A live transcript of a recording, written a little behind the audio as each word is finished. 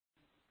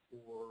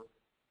or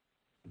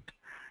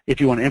if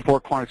you want to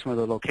import quantities from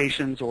other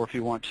locations, or if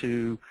you want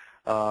to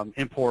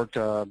import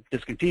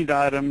discontinued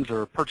items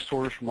or purchase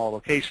orders from all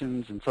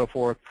locations and so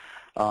forth.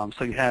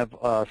 So you have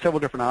several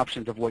different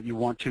options of what you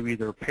want to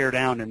either pare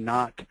down and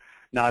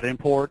not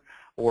import,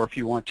 or if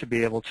you want to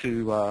be able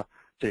to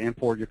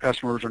import your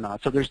customers or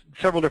not. So there's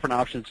several different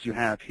options you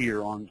have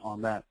here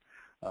on that.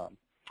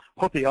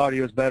 Hope the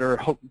audio is better.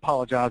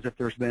 Apologize if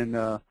there's been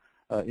an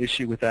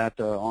issue with that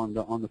on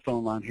the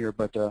phone line here,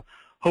 but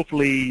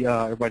hopefully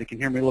everybody can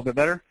hear me a little bit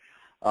better.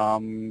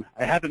 I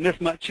haven't missed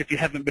much if you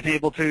haven't been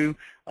able to,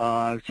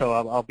 so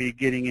I'll be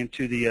getting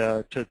into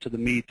the to the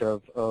meat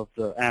of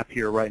the app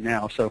here right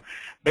now. So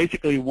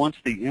basically, once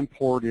the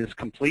import is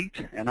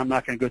complete, and I'm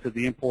not going to go through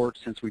the import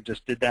since we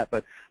just did that,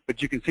 but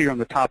you can see here on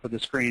the top of the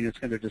screen, it's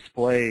going to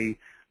display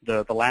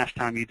the last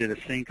time you did a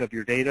sync of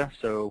your data.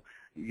 So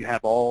you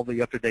have all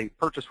the up-to-date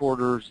purchase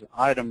orders,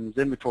 items,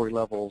 inventory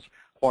levels,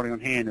 quantity on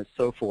hand, and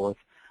so forth.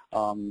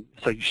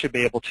 So you should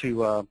be able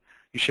to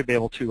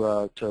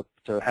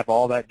to have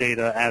all that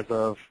data as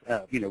of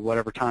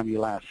whatever time you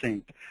last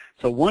synced.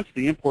 So once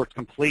the import's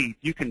complete,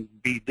 you can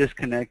be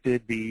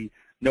disconnected, be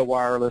no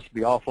wireless,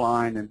 be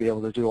offline, and be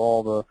able to do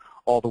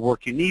all the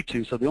work you need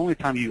to. So the only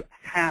time you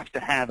have to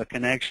have a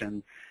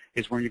connection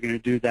is when you're going to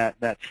do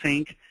that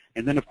sync,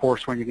 and then of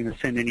course when you're going to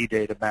send any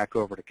data back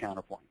over to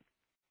Counterpoint.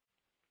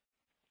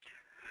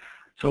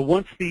 So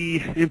once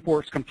the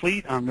import's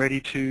complete, I'm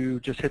ready to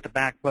just hit the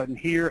back button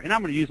here, and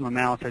I'm going to use my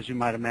mouse, as you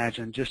might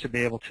imagine, just to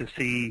be able to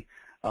see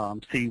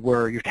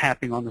where you're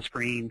tapping on the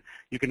screen.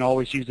 You can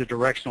always use a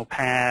directional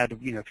pad,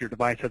 if your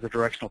device has a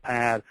directional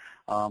pad,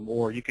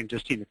 or you can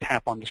just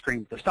tap on the screen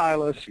with the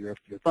stylus, your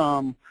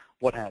thumb,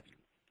 what have you.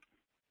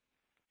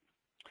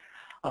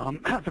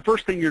 The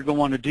first thing you're going to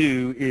want to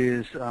do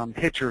is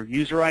hit your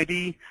user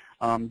ID.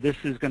 This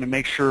is going to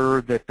make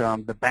sure that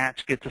the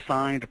batch gets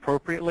assigned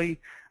appropriately.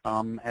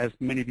 As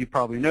many of you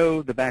probably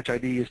know, the batch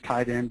ID is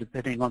tied in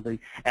depending on the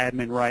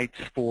admin rights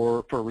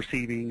for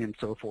receiving and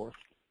so forth.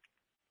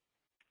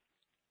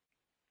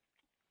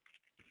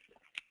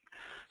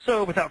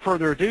 So without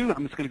further ado,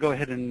 I'm just going to go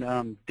ahead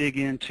and dig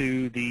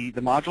into the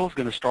module. It's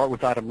going to start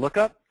with item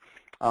lookup.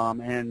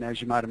 And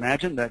as you might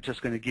imagine, that's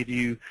just going to give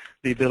you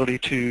the ability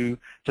to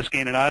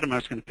scan an item. I'm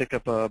just going to pick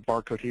up a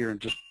barcode here and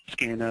just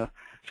scan a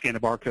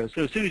barcode.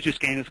 So as soon as you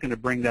scan, it's going to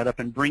bring that up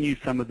and bring you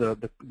some of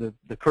the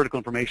critical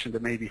information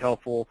that may be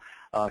helpful,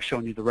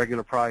 showing you the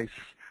regular price,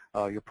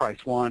 your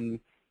price one,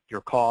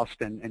 your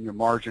cost, and your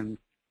margin.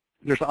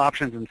 There's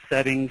options and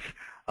settings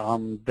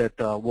that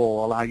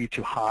will allow you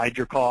to hide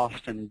your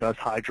cost and does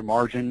hide your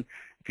margin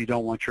if you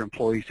don't want your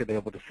employees to be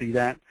able to see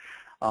that.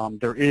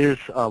 There is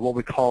what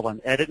we call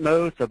an edit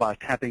mode. So by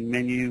tapping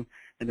menu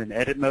and then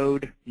edit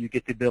mode, you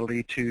get the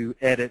ability to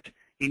edit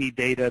any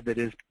data that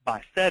is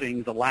by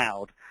settings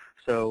allowed.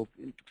 So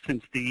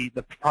since the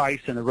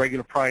price and the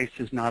regular price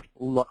is not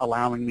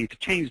allowing me to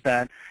change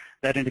that,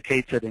 that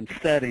indicates that in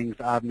settings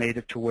I've made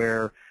it to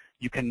where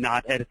you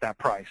cannot edit that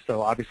price.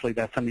 So obviously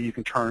that's something you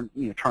can turn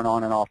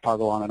on and off,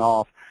 toggle on and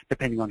off,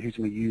 depending on who's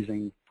going to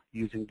be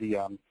using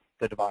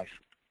the device.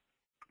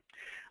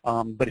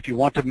 But if you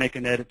want to make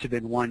an edit to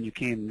bin 1, you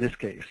can in this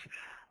case.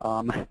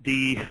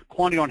 The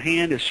quantity on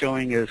hand is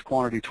showing as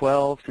quantity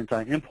 12. Since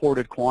I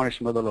imported quantities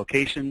from other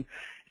location,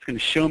 it's going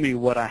to show me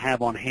what I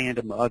have on hand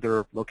in my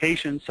other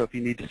locations. So if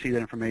you need to see that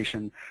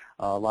information,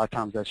 a lot of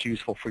times that's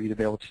useful for you to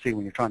be able to see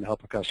when you're trying to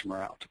help a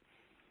customer out.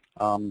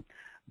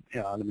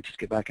 Let me just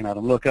get back in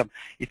item lookup.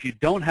 If you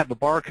don't have a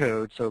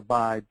barcode, so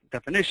by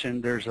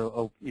definition, there's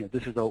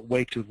this is a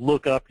way to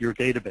look up your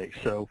database.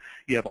 So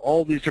you have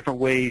all these different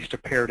ways to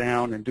pare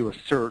down and do a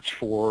search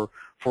for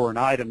an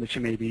item that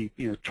you may be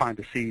trying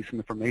to see some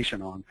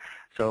information on.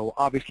 So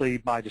obviously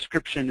by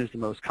description is the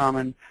most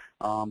common,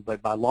 but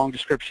by long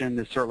description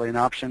is certainly an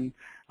option.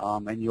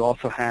 And you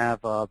also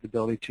have the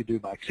ability to do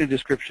by extended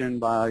description,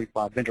 by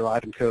vendor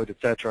item code,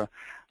 etc.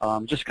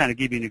 Just to kind of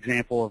give you an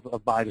example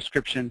of by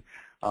description.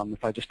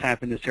 If I just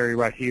tap in this area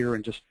right here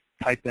and just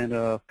type in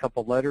a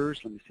couple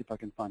letters, let me see if I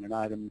can find an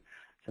item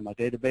in my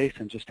database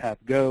and just tap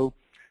go.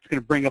 It's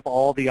going to bring up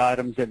all the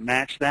items that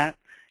match that.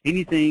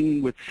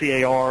 Anything with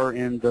CAR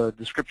in the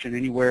description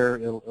anywhere,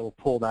 it'll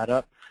pull that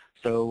up.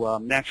 So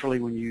naturally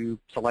when you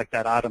select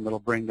that item, it'll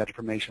bring that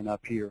information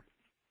up here.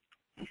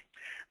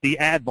 The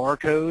add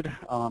barcode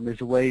is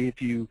a way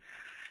if you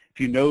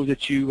know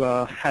that you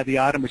have the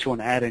item but you want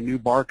to add a new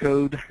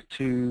barcode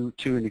to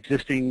an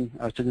existing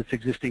to this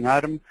existing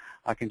item,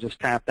 I can just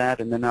tap that,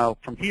 and then now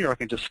from here I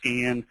can just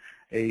scan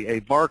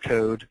a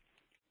barcode,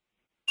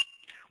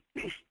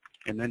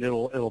 and then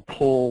it'll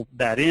pull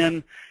that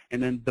in.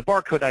 And then the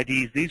barcode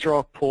IDs, these are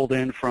all pulled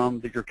in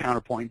from your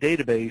Counterpoint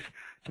database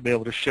to be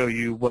able to show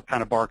you what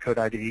kind of barcode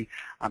ID.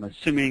 I'm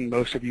assuming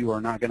most of you are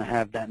not going to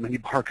have that many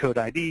barcode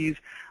IDs.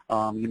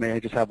 You may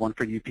just have one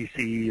for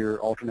UPC or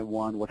alternate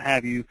one, what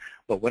have you.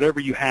 But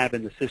whatever you have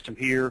in the system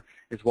here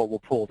is what we'll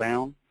pull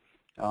down.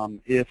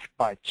 If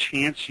by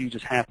chance you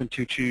just happen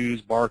to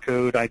choose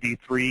barcode ID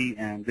 3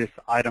 and this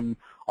item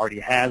already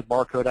has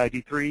barcode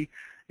ID 3,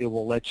 it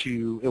will let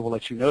you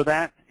know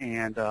that,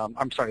 and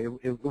I'm sorry,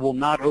 it will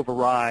not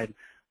override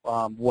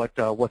what's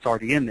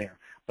already in there.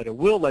 But it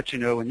will let you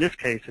know, in this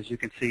case, as you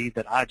can see,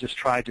 that I just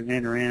tried to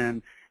enter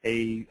in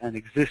an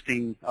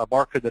existing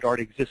barcode that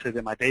already existed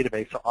in my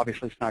database, so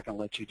obviously it's not going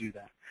to let you do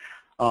that.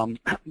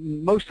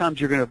 Most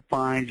times you're going to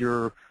find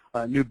your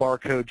new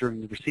barcode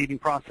during the receiving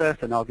process,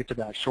 and I'll get to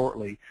that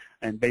shortly,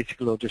 and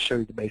basically it'll just show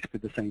you basically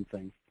the same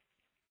thing.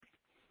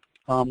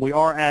 We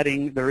are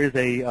adding, there is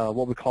a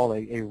what we call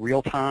a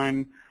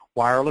real-time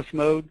wireless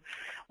mode.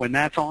 When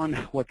that's on,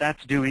 what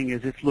that's doing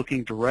is it's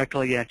looking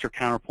directly at your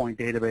Counterpoint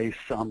database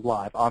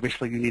live.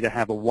 Obviously, you need to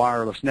have a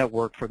wireless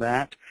network for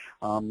that.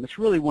 It's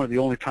really one of the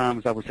only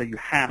times I would say you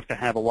have to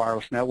have a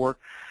wireless network.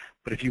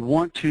 But if you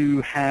want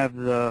to have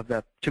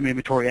the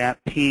 2B-Inventory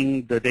app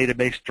ping the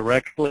database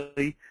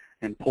directly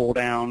and pull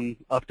down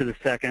up to the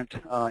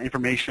second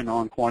information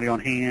on quantity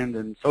on hand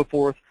and so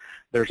forth,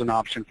 there's an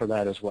option for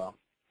that as well.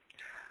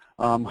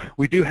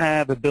 We do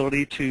have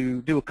ability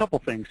to do a couple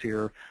things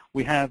here.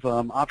 We have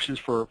options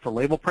for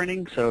label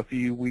printing. So if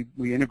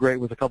we integrate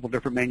with a couple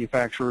different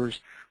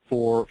manufacturers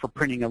for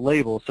printing a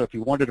label. So if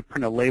you wanted to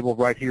print a label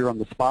right here on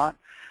the spot,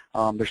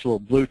 there's a little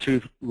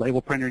Bluetooth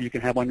label printer you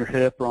can have on your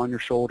hip or on your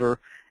shoulder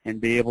and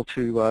be able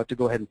to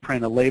go ahead and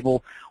print a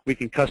label. We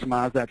can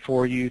customize that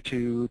for you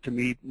to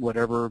meet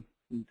whatever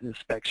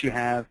specs you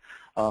have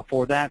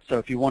for that. So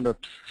if you want to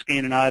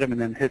scan an item and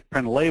then hit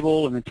print a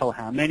label and then tell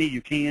how many,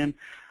 you can.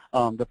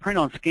 The print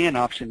on scan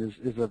option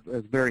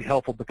is very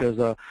helpful because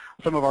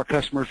some of our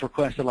customers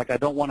requested, like, I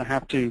don't want to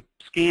have to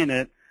scan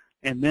it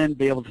and then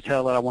be able to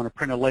tell that I want to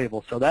print a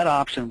label. So that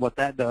option, what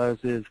that does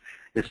is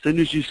as soon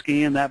as you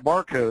scan that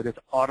barcode, it's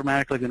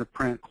automatically going to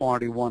print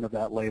quantity 1 of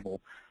that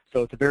label.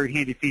 So it's a very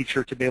handy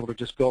feature to be able to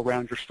just go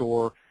around your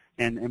store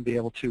and be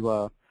able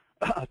to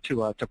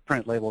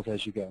print labels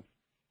as you go.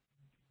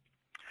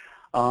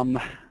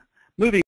 Moving